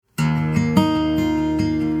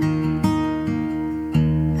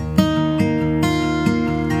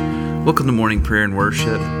Welcome to morning prayer and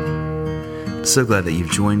worship. I'm so glad that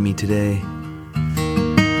you've joined me today.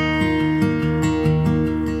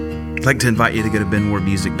 I'd like to invite you to go to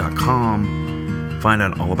benwardmusic.com, find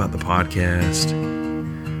out all about the podcast.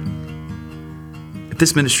 If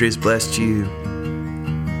this ministry has blessed you,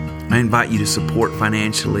 I invite you to support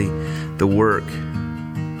financially the work.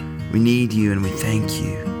 We need you and we thank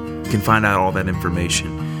you. You can find out all that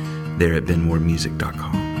information there at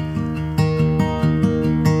benwardmusic.com.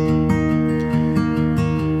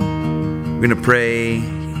 We're going to pray,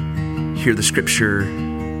 hear the scripture,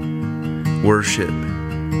 worship.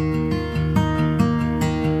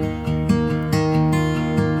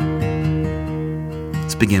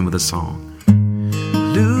 Let's begin with a song.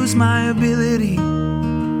 Lose my ability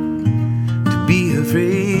to be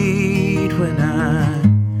afraid when I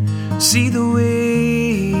see the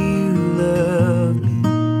way you love me,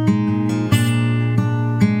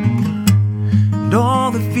 and all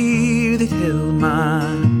the fear that held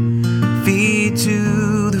my feet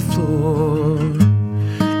to the floor,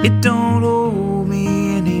 it don't hold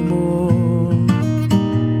me anymore.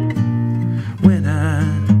 When I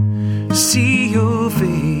see your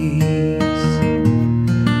face,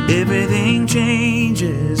 everything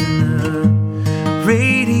changes in the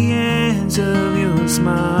radiance of your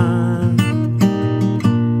smile.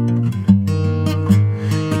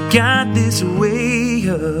 You got this way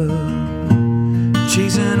of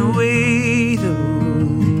chasing away those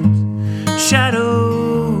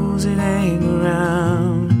shadows that hang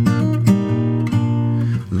around.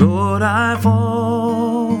 Lord, I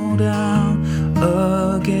fall down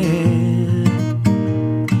again.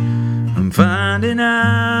 I'm finding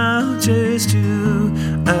out just who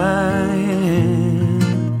I am.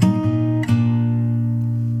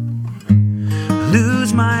 I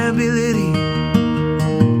lose my ability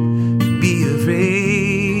to be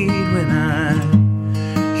afraid when I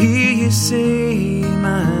hear you say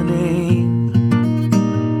my name.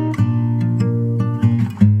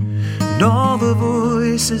 And all the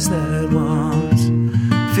voices that once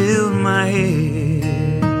filled my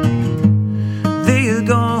head, they are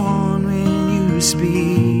gone when you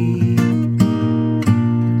speak.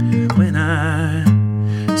 When I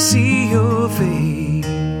see your face,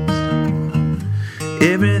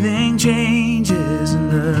 everything changes in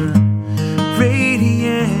the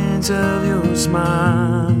radiance of your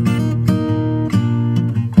smile.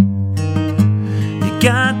 You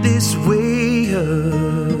got this way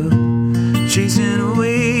of chasing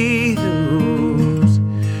away those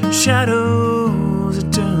shadows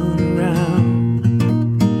that turn around.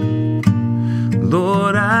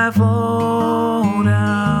 Lord, I fall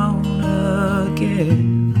down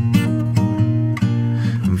again.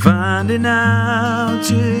 I'm finding out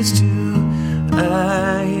just who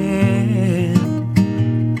I am.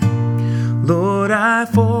 Lord, I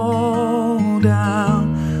fall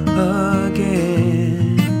down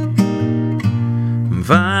again. I'm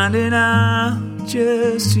finding out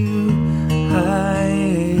just who I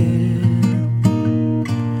am.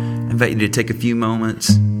 I invite you to take a few moments.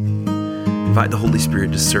 Invite the Holy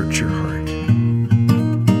Spirit to search your heart.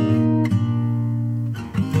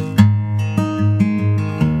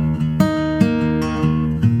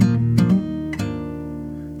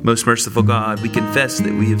 Most merciful God, we confess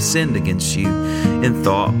that we have sinned against you in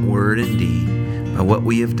thought, word, and deed, by what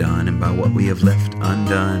we have done and by what we have left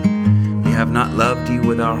undone. We have not loved you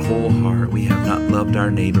with our whole heart. We have not loved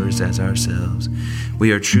our neighbors as ourselves.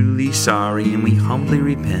 We are truly sorry and we humbly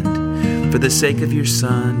repent. For the sake of your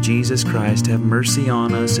Son, Jesus Christ, have mercy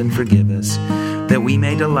on us and forgive us, that we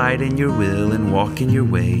may delight in your will and walk in your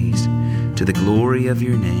ways, to the glory of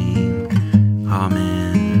your name. Amen.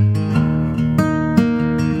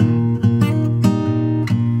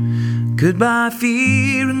 Goodbye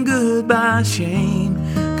fear and goodbye shame,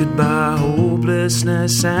 goodbye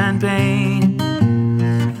hopelessness and pain.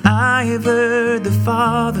 I have heard the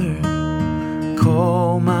Father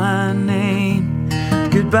call my name.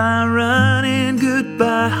 Goodbye running,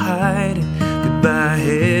 goodbye hiding, goodbye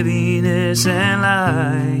heaviness and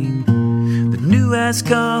lying. The new has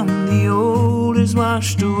come, the old is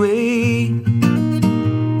washed away.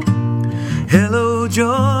 Hello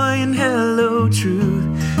joy and hello truth,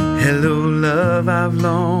 hello love, I've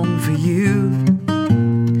longed for you.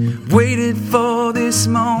 Waited for this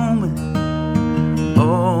moment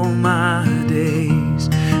all my days.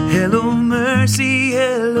 Hello mercy,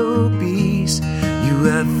 hello peace, you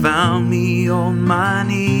have found me on my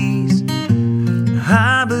knees.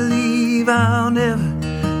 I believe I'll never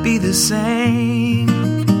be the same.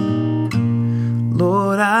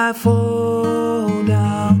 Lord, I fall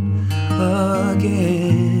down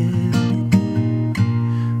again.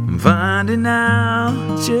 I'm finding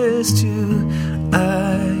out just who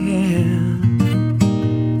I am.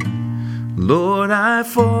 Lord, I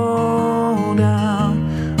fall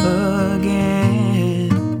down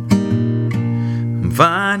again. I'm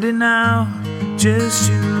finding out just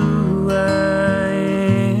who I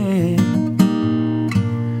am.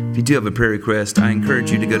 If you do have a prayer request, I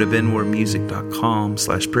encourage you to go to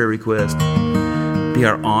benwarmusic.com/prayer request. Be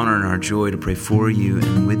our honor and our joy to pray for you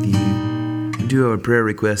and with you. We do have a prayer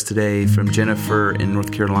request today from Jennifer in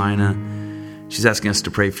North Carolina. She's asking us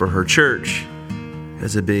to pray for her church.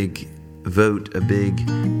 Has a big vote, a big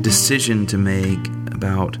decision to make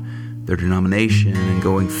about their denomination and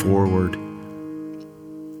going forward.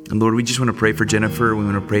 And Lord, we just want to pray for Jennifer. We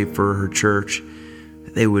want to pray for her church,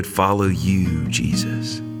 that they would follow you,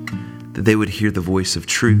 Jesus, that they would hear the voice of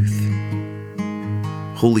truth.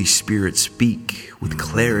 Holy Spirit, speak with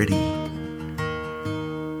clarity.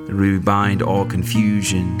 That we would bind all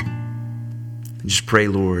confusion. And just pray,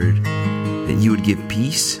 Lord, that you would give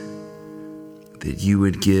peace, that you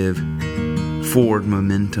would give forward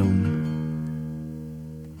momentum,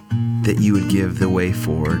 that you would give the way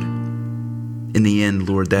forward. In the end,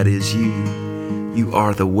 Lord, that is you. You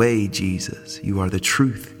are the way, Jesus. You are the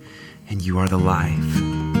truth, and you are the life.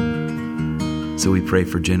 So we pray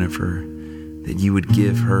for Jennifer, that you would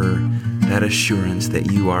give her that assurance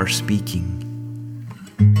that you are speaking.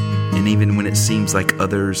 And even when it seems like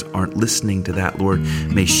others aren't listening to that, Lord,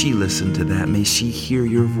 may she listen to that. May she hear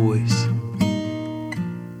your voice.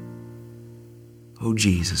 Oh,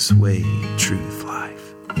 Jesus, way, truth,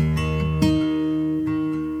 life.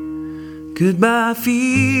 Goodbye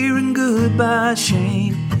fear and goodbye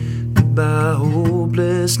shame. Goodbye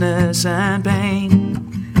hopelessness and pain.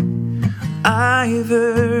 I have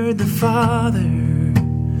heard the Father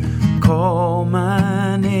call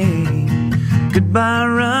my name. Goodbye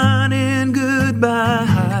running, goodbye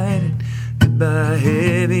hiding. Goodbye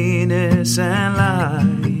heaviness and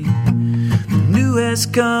light. The new has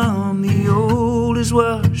come, the old is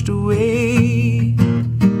washed away.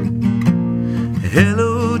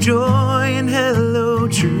 Hello joy and hello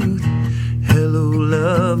truth. Hello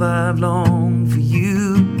love, I've longed for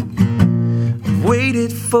you. I've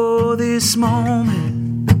waited for this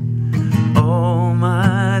moment all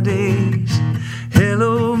my days.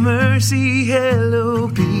 Hello mercy, hello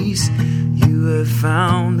peace. You have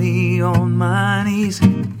found me on my knees.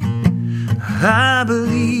 I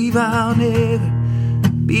believe I'll never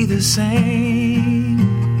be the same.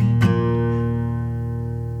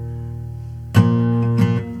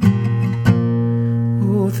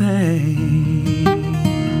 Oh,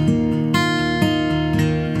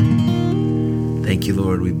 thank you,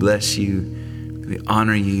 Lord. We bless you. We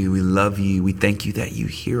honor you. We love you. We thank you that you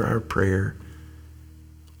hear our prayer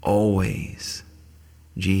always.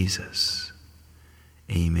 Jesus.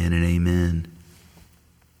 Amen and amen.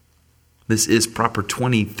 This is Proper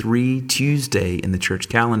 23 Tuesday in the church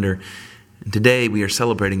calendar. And today we are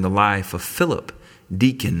celebrating the life of Philip,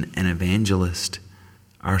 deacon and evangelist.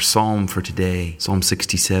 Our psalm for today, Psalm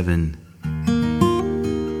 67.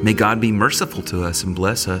 May God be merciful to us and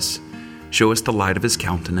bless us. Show us the light of his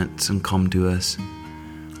countenance and come to us.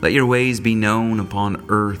 Let your ways be known upon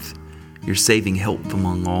earth, your saving help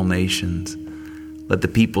among all nations. Let the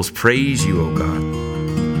peoples praise you, O God.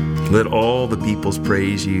 Let all the peoples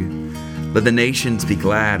praise you. Let the nations be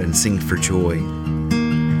glad and sing for joy.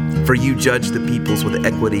 For you judge the peoples with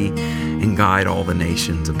equity and guide all the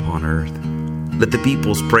nations upon earth. Let the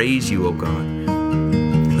peoples praise you, O God.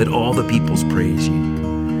 Let all the peoples praise you.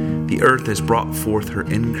 The earth has brought forth her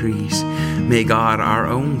increase. May God, our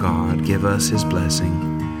own God, give us his blessing.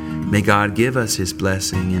 May God give us his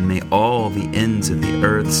blessing, and may all the ends of the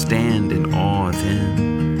earth stand in awe of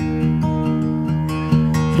him.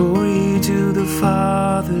 Glory to the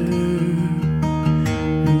Father,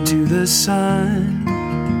 and to the Son,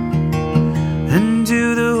 and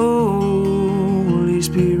to the Holy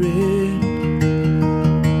Spirit,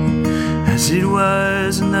 as it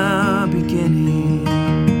was in the beginning,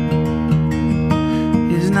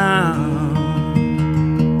 is now,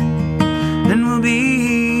 and will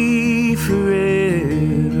be forever.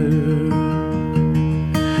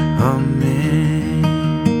 Amen.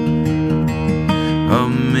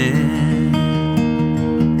 Amen.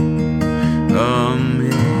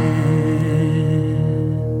 Amen.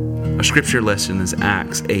 Our scripture lesson is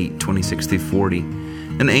Acts 8:26-40.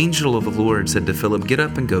 An angel of the Lord said to Philip, "Get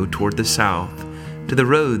up and go toward the south, to the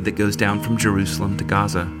road that goes down from Jerusalem to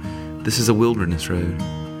Gaza. This is a wilderness road."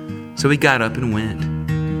 So he got up and went.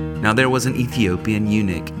 Now there was an Ethiopian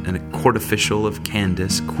eunuch, and a court official of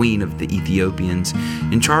Candace, queen of the Ethiopians,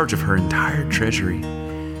 in charge of her entire treasury.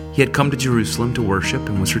 He had come to Jerusalem to worship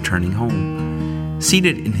and was returning home.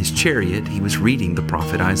 Seated in his chariot, he was reading the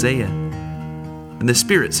prophet Isaiah. And the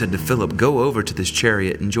Spirit said to Philip, "Go over to this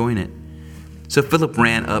chariot and join it." So Philip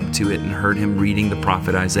ran up to it and heard him reading the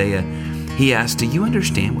prophet Isaiah. He asked, "Do you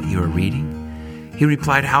understand what you are reading?" He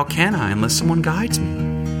replied, "How can I unless someone guides me?"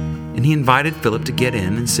 And he invited Philip to get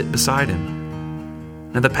in and sit beside him.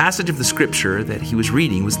 Now the passage of the scripture that he was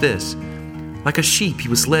reading was this: "Like a sheep he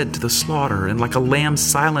was led to the slaughter, and like a lamb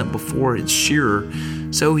silent before its shearer,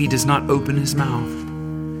 so he does not open his mouth.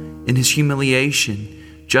 In his humiliation,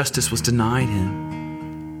 justice was denied him.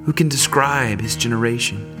 Who can describe his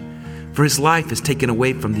generation? For his life is taken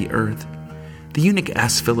away from the earth." The eunuch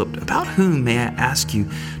asked Philip, "About whom, may I ask you,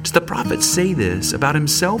 does the prophet say this, about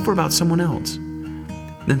himself or about someone else?"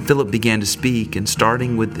 Then Philip began to speak, and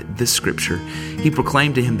starting with this scripture, he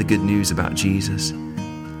proclaimed to him the good news about Jesus.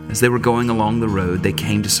 As they were going along the road, they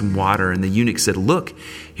came to some water, and the eunuch said, "Look,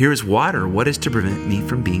 here is water. What is to prevent me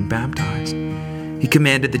from being baptized?" He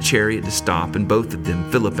commanded the chariot to stop, and both of them,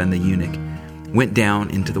 Philip and the eunuch, went down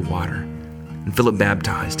into the water, and Philip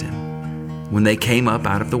baptized him. When they came up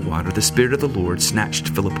out of the water, the Spirit of the Lord snatched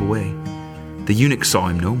Philip away. The eunuch saw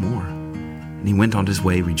him no more, and he went on his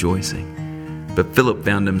way rejoicing. But Philip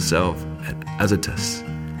found himself at Azotus,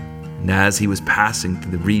 and as he was passing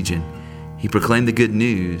through the region, he proclaimed the good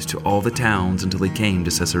news to all the towns until he came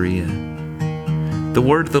to Caesarea. The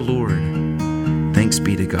word of the Lord. Thanks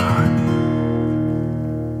be to God.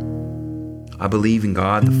 I believe in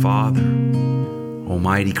God the Father,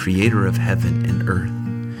 Almighty Creator of heaven and earth,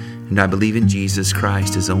 and I believe in Jesus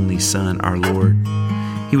Christ, His only Son, our Lord.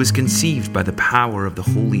 He was conceived by the power of the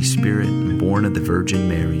Holy Spirit and born of the Virgin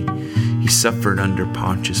Mary. He suffered under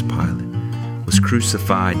Pontius Pilate, was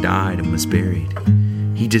crucified, died, and was buried.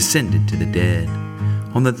 He descended to the dead.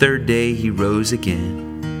 On the third day he rose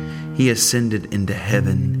again. He ascended into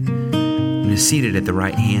heaven and is seated at the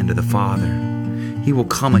right hand of the Father. He will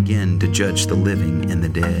come again to judge the living and the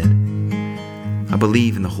dead. I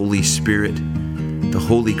believe in the Holy Spirit, the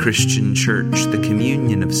holy Christian church, the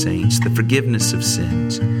communion of saints, the forgiveness of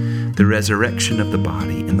sins, the resurrection of the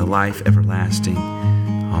body, and the life everlasting.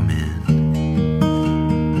 Amen.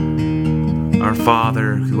 Our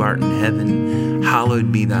Father, who art in heaven,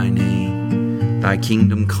 hallowed be thy name. Thy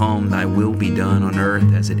kingdom come, thy will be done on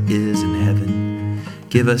earth as it is in heaven.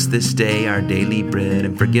 Give us this day our daily bread,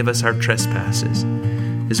 and forgive us our trespasses,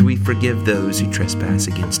 as we forgive those who trespass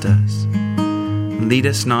against us. And lead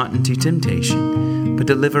us not into temptation, but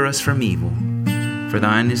deliver us from evil. For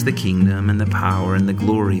thine is the kingdom, and the power, and the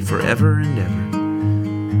glory forever and ever.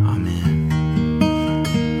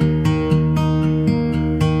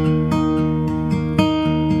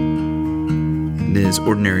 It is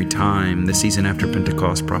ordinary time, the season after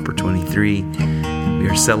Pentecost, Proper 23. We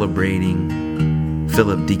are celebrating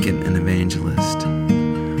Philip, deacon and evangelist.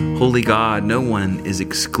 Holy God, no one is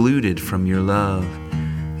excluded from your love,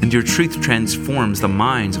 and your truth transforms the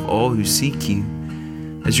minds of all who seek you.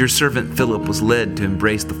 As your servant Philip was led to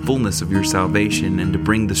embrace the fullness of your salvation and to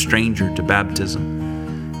bring the stranger to baptism,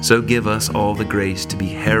 so give us all the grace to be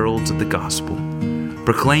heralds of the gospel,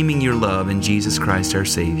 proclaiming your love in Jesus Christ our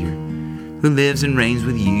Savior, who lives and reigns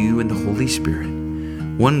with you and the Holy Spirit,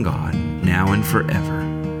 one God, now and forever.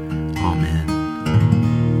 Amen.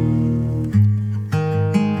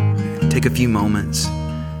 Take a few moments.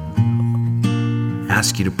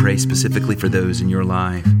 Ask you to pray specifically for those in your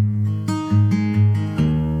life.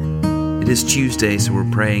 It is Tuesday, so we're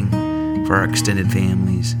praying for our extended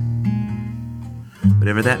families.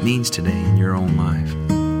 Whatever that means today in your own life.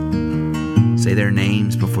 Say their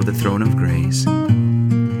names before the throne of grace.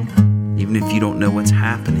 Even if you don't know what's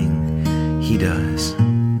happening, He does.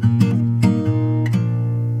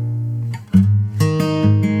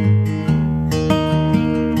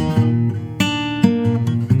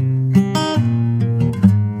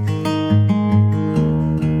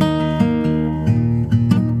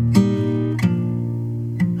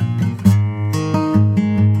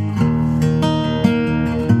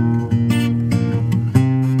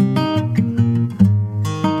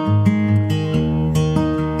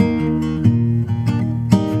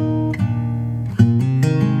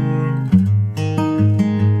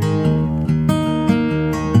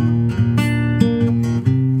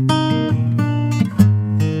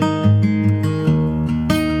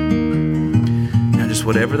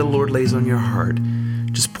 Whatever the Lord lays on your heart,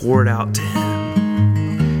 just pour it out to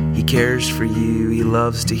Him. He cares for you. He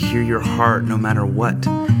loves to hear your heart no matter what.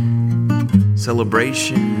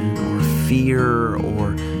 Celebration or fear or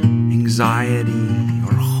anxiety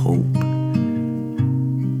or hope.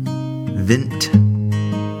 Vent.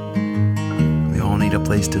 We all need a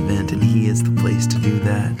place to vent, and He is the place to do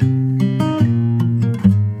that.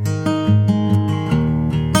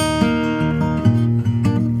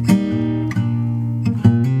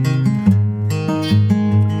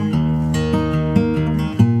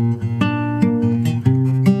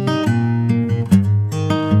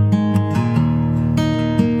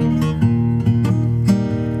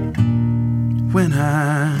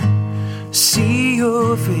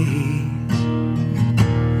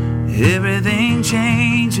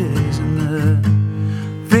 changes in the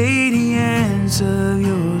radiance of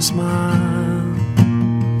your smile.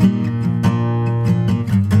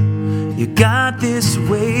 You got this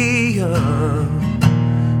way of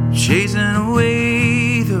chasing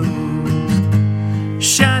away those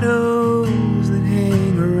shadows that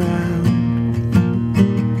hang around.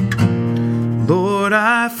 Lord,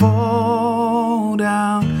 I fall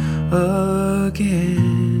down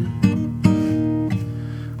again.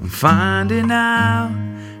 I'm finding out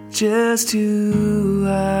just who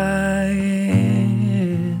I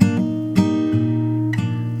am.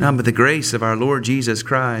 Now, by the grace of our Lord Jesus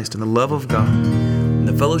Christ and the love of God and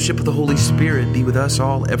the fellowship of the Holy Spirit be with us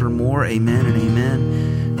all evermore. Amen and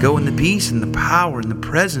amen. Go in the peace and the power and the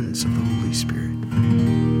presence of the Holy Spirit.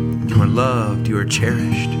 You are loved. You are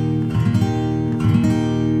cherished.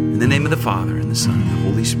 In the name of the Father, and the Son, and the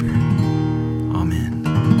Holy Spirit. Amen.